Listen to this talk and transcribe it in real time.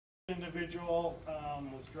Individual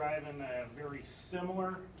was driving a very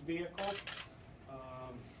similar vehicle.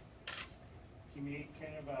 He made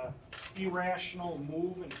kind of a irrational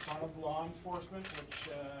move in front of law enforcement, which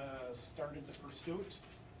started the pursuit,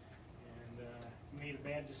 and made a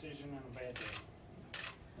bad decision on a bad day.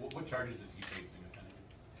 What charges is he facing, if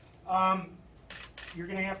any? You're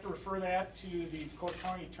going to have to refer that to the Dakota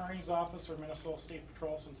County Attorney's Office or Minnesota State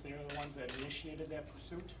Patrol, since they're the ones that initiated that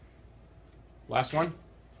pursuit. Last one?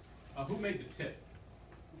 Who made the tip?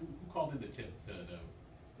 Who called in the tip to the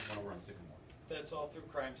one over on Sycamore? That's all through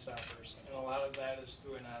Crime Stoppers, and a lot of that is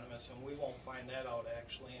through anonymous, and we won't find that out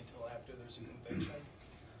actually until after there's a conviction.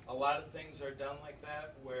 A lot of things are done like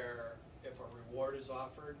that, where if a reward is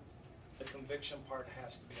offered, the conviction part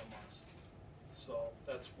has to be a must. So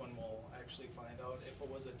that's when we'll actually find out if it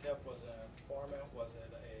was a tip, was it an informant, was it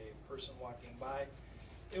a person walking by.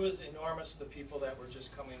 It was enormous, the people that were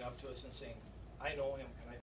just coming up to us and saying, I know him, can